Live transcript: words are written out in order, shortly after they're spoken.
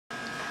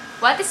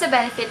What is the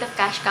benefit of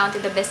cash count to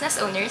the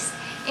business owners?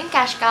 In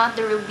cash count,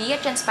 there will be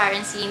a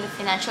transparency in the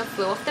financial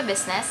flow of the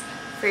business.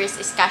 First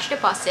is cash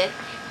deposit,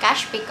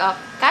 cash pickup,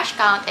 cash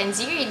count, and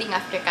ZReading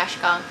after cash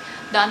count,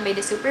 done by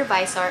the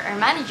supervisor or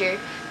manager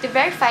to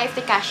verify if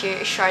the cashier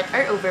is short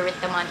or over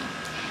with the money.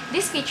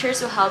 These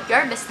features will help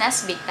your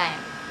business big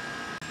time.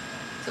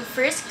 So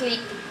first,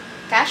 click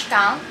cash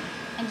count,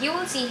 and you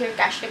will see here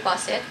cash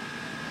deposit.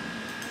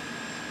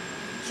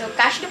 So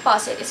cash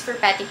deposit is for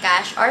petty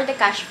cash or the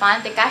cash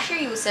fund the cashier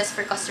uses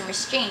for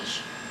customers'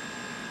 change.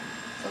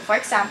 So for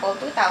example,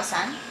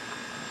 2,000.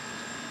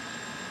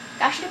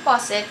 Cash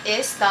deposit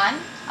is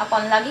done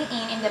upon logging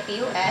in the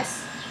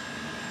POS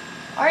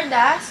or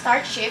the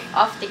start shift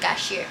of the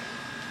cashier.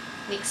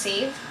 Click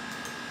save.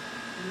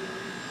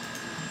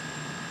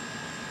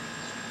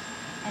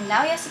 And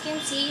now, as you can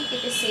see,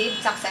 it is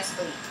saved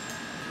successfully.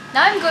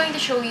 Now I'm going to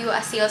show you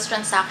a sales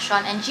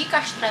transaction and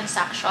GCash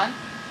transaction.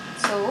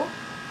 So,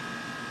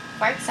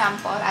 for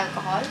example,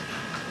 alcohol.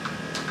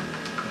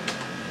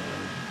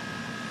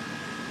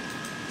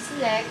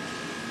 Select.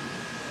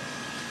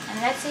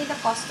 And let's say the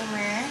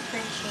customer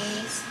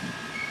purchased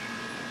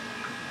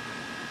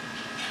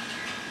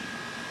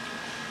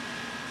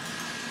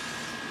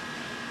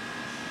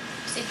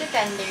proceed to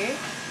tender.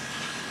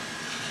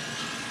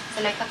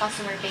 Select the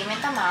customer payment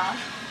amount.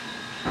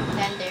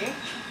 Tender.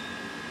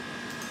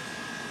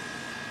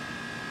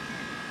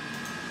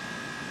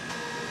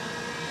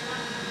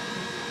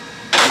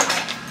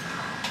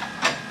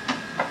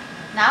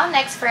 Now,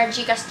 next for a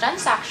GCash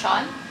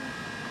transaction.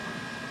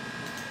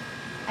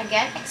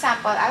 Again,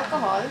 example,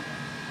 alcohol.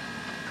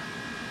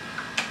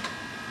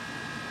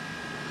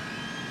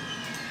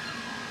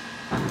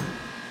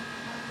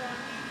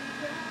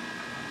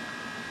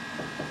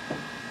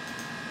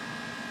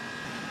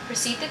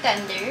 Proceed to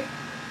tender.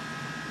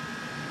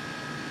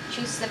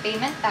 Choose the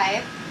payment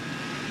type.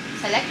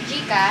 Select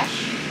GCash.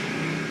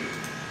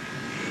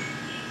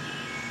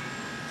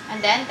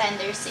 And then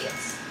tender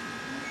sales.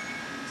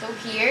 So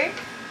here,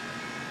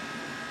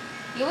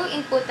 you will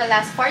input the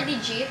last 4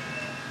 digits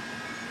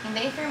in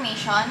the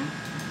information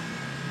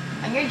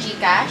on your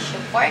GCash. So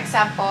for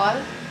example,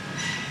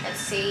 let's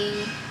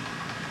say,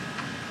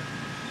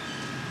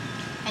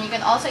 and you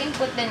can also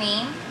input the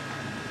name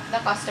of the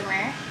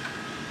customer.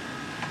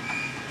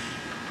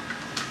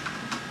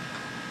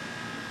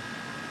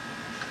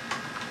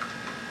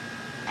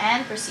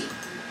 And proceed.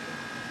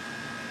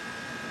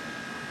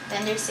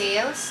 Tender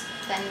sales,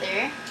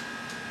 tender.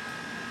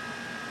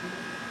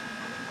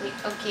 Click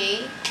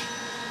OK.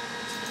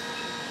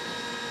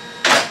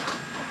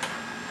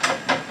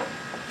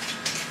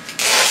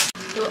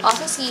 You will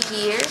also see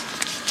here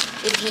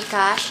the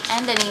GCash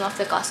and the name of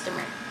the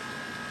customer.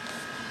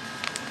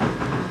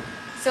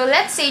 So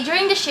let's say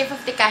during the shift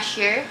of the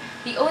cashier,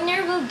 the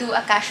owner will do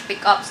a cash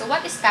pickup. So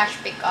what is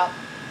cash pickup?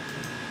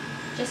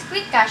 Just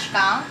click cash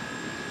count.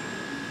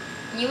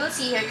 You will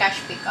see here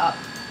cash pickup.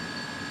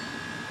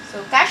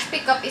 So cash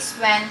pickup is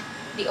when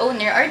the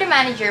owner or the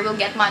manager will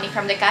get money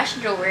from the cash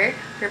drawer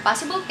for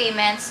possible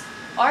payments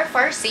or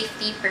for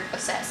safety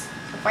purposes.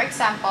 So for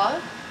example,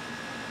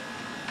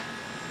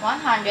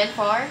 100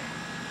 for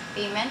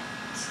payment.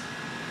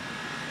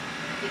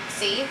 Click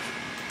save.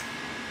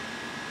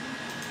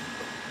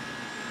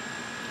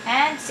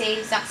 And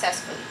save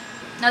successfully.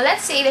 Now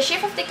let's say the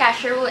shift of the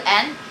cashier will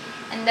end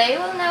and they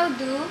will now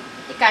do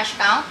the cash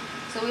count.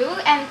 So we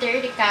will enter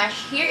the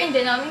cash here in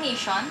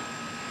denomination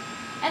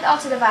and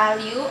also the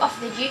value of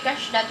the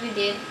GCash that we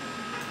did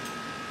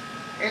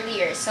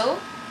earlier.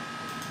 So,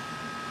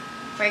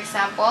 for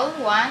example,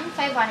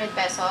 500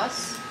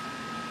 pesos,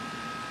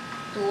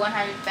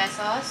 100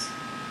 pesos,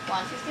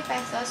 150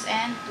 pesos,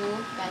 and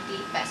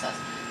 20 pesos.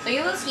 So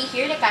you will see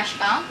here the cash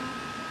count.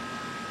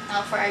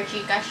 Now for our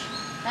GCash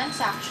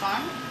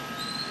transaction,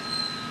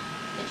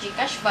 the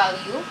GCash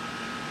value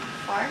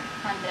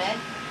 400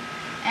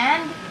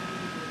 and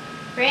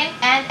print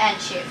and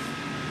end shift.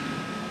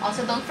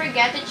 Also, don't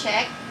forget to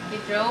check the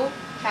draw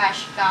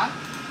cash count.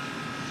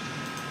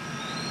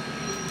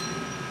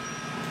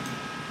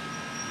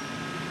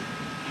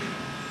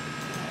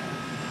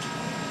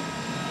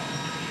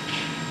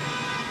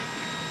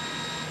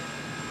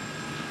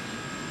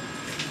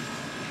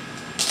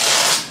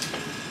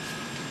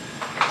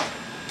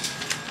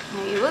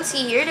 Now you will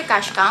see here the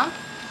cash count.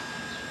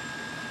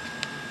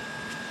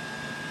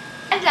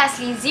 And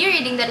lastly,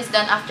 ZReading that is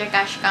done after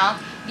cash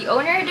count. The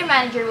owner or the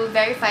manager will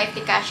verify if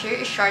the cashier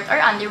is short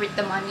or under with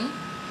the money.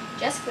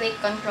 Just click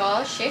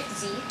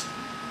Ctrl-Shift-Z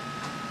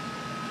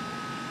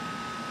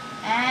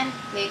and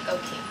click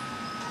OK.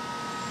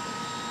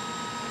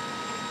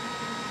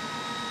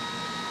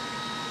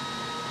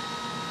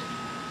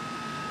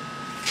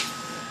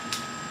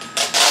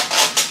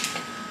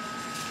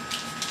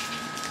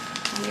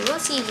 And you will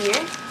see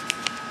here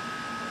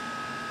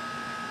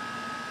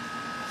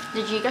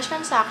the GCash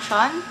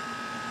transaction.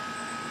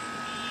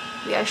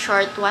 We are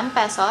short 1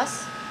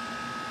 pesos,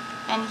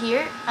 and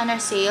here on our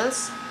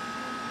sales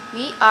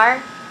we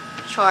are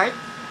short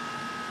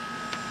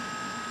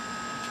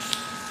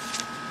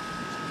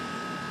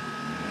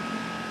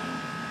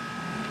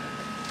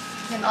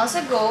You can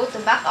also go to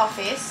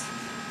BackOffice,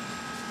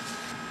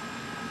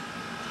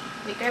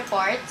 click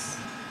Reports,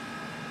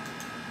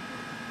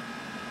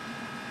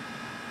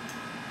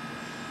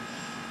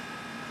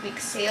 click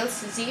Sales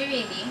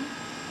ZReading,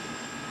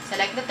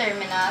 select the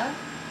terminal,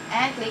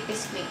 and click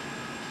Display.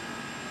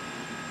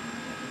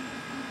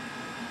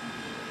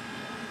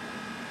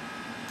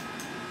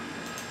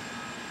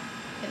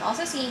 You can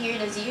also see here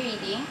the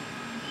ZReading,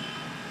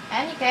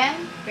 and you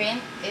can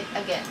print it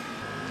again.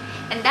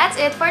 And that's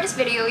it for this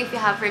video. If you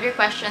have further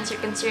questions or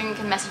concerns, you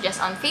can message us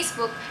on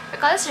Facebook or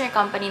call us on your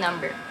company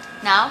number.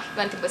 Now, if you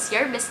want to boost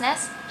your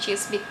business,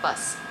 choose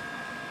BitPOS.